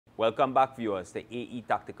Welcome back, viewers, to AE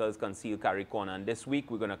Tactical's Concealed Carry Corner, and this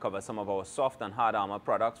week we're going to cover some of our soft and hard armor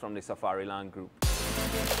products from the Safariland group.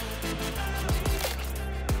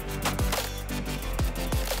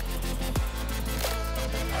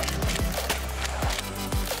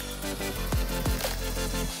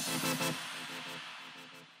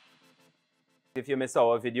 If you missed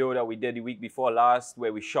our video that we did the week before last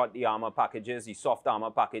where we shot the armor packages, the soft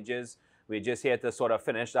armor packages, we're just here to sort of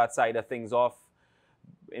finish that side of things off.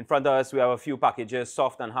 In front of us, we have a few packages,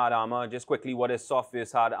 soft and hard armor. Just quickly, what is soft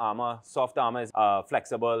versus hard armor? Soft armor is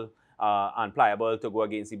flexible and pliable to go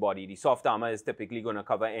against the body. The soft armor is typically going to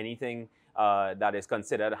cover anything that is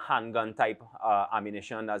considered handgun type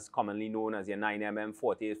ammunition, that's commonly known as your 9mm,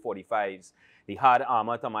 40s, 45s. The hard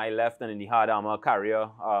armor to my left, and in the hard armor carrier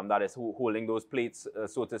that is holding those plates,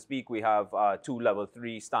 so to speak, we have two level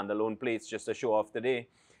 3 standalone plates just to show off today.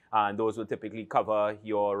 And those will typically cover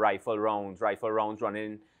your rifle rounds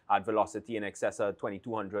running at velocity in excess of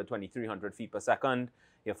 2,200, 2,300 feet per second.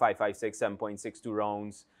 Your 5.56, 7.62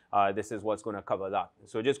 rounds. This is what's going to cover that.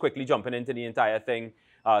 So just quickly jumping into the entire thing.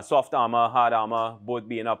 Soft armor, hard armor, both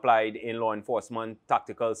being applied in law enforcement,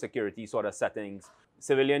 tactical security sort of settings.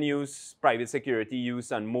 Civilian use, private security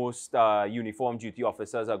use, and most uniformed duty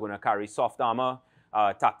officers are going to carry soft armor.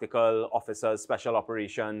 Tactical officers, special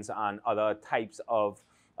operations, and other types of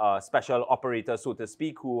special operators, so to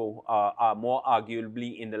speak, who are more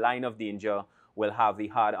arguably in the line of danger, will have the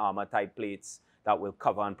hard armor type plates that will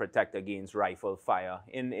cover and protect against rifle fire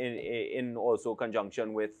in also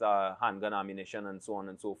conjunction with handgun ammunition and so on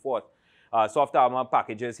and so forth. Soft armor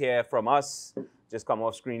packages here from us, just come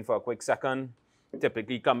off screen for a quick second,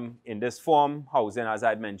 typically come in this form, housing, as I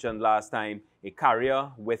had mentioned last time, a carrier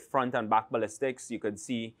with front and back ballistics. You can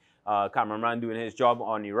see cameraman doing his job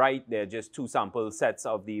on the right. They're just two sample sets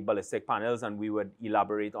of the ballistic panels, and we would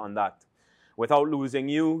elaborate on that. Without losing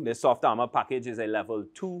you, this soft armor package is a level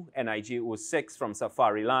 2 NIJ-06 from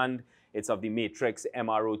Safariland. It's of the Matrix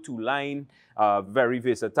MRO2 line, very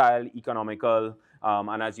versatile, economical,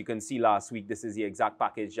 and as you can see last week, this is the exact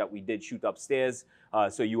package that we did shoot upstairs,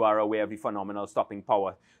 so you are aware of the phenomenal stopping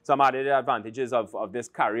power. Some added advantages of this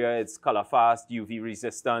carrier: it's color fast, UV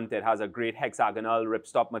resistant, it has a great hexagonal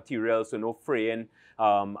ripstop material, so no fraying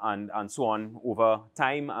and so on over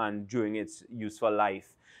time and during its useful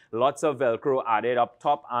life. Lots of Velcro added up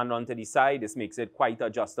top and onto the side. This makes it quite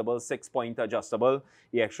adjustable, 6-point adjustable.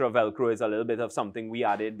 The extra Velcro is a little bit of something we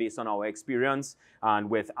added based on our experience. And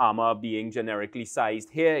with armor being generically sized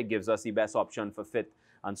here, it gives us the best option for fit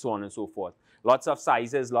and so on and so forth. Lots of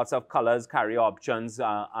sizes, lots of colors, carrier options,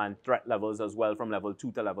 and threat levels as well from level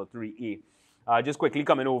 2 to level 3A. Just quickly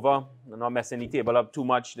coming over, I'm not messing the table up too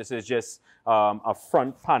much. This is just a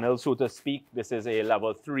front panel, so to speak. This is a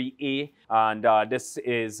level 3A, and this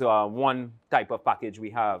is one type of package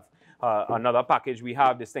we have. Another package we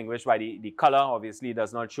have distinguished by the color, obviously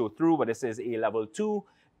does not show through, but this is a level 2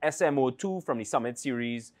 SMO2 from the Summit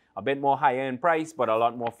series. A bit more higher in price, but a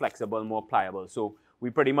lot more flexible, more pliable. So we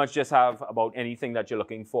pretty much just have about anything that you're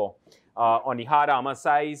looking for. On the hard armor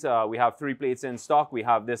size, we have 3 plates in stock. We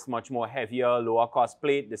have this much more heavier, lower cost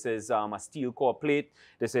plate. This is a steel core plate.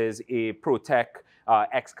 This is a PROTECH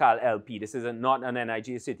XCAL LP. This is not an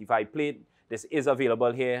NIJ certified plate. This is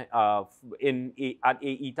available here at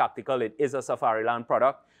AE Tactical. It is a Safariland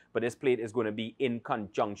product, but this plate is going to be in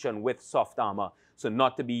conjunction with soft armor, so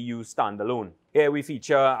not to be used standalone. Here we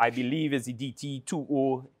feature, I believe, is the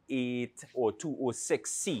DT208 or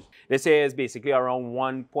 206C. This here is basically around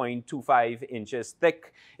 1.25 inches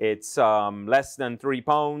thick. It's less than 3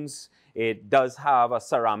 pounds. It does have a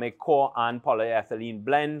ceramic core and polyethylene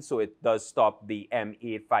blend, so it does stop the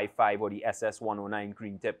M855 or the SS109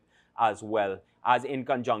 green tip as well, as in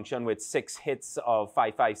conjunction with 6 hits of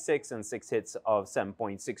 5.56 and 6 hits of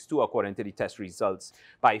 7.62 according to the test results.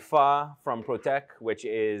 By far from PROTECH, which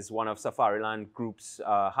is one of Safariland Group's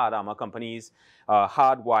hard armor companies,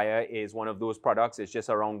 Hardwire is one of those products. It's just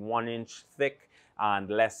around 1 inch thick and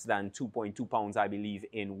less than 2.2 pounds, I believe,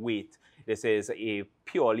 in weight. This is a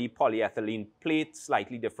purely polyethylene plate,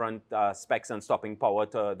 slightly different specs and stopping power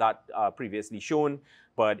to that previously shown,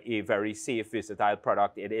 but a very safe, versatile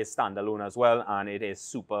product. It is standalone as well, and it is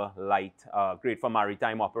super light. Great for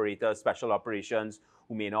maritime operators, special operations,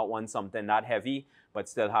 who may not want something that heavy, but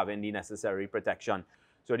still having the necessary protection.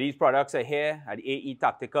 So these products are here at AE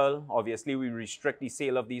Tactical. Obviously, we restrict the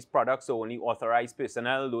sale of these products, so only authorized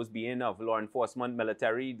personnel, those being of law enforcement,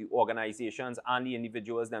 military, the organizations, and the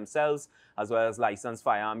individuals themselves, as well as licensed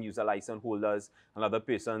firearm user license holders and other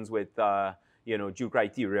persons with, due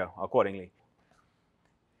criteria accordingly.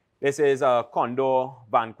 This is a Condor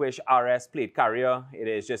Vanquish RS plate carrier. It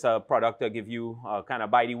is just a product to give you kind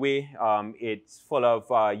of by the way. It's full of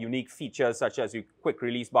unique features such as your quick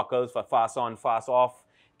release buckles for fast on, fast off.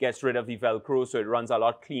 Gets rid of the Velcro, so it runs a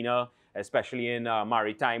lot cleaner, especially in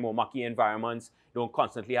maritime or mucky environments. You don't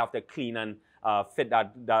constantly have to clean and fill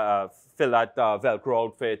that Velcro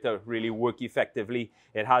out for it to really work effectively.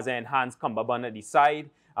 It has an enhanced cummerbund at the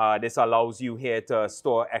side. This allows you here to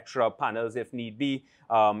store extra panels if need be,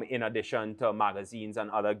 in addition to magazines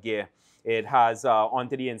and other gear. It has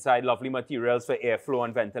onto the inside lovely materials for airflow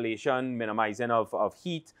and ventilation, minimizing of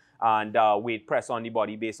heat, and weight press on the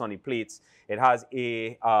body based on the plates. It has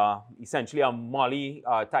a essentially a moly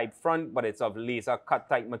type front, but it's of laser cut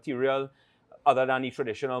type material, other than the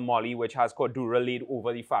traditional moly, which has Cordura laid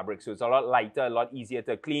over the fabric. So it's a lot lighter, a lot easier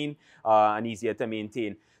to clean, and easier to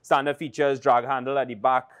maintain. Standard features, drag handle at the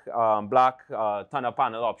back, black, ton of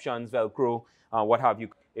panel options, Velcro, what have you.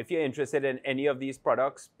 If you're interested in any of these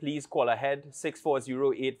products, please call ahead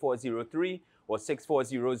 640-8403 or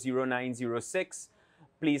 640-0906.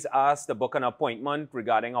 Please ask to book an appointment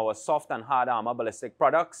regarding our soft and hard armor ballistic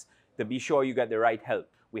products to be sure you get the right help.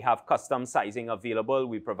 We have custom sizing available.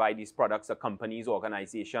 We provide these products to companies,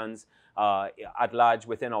 organizations at large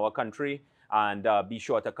within our country. And be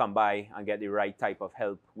sure to come by and get the right type of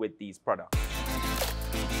help with these products.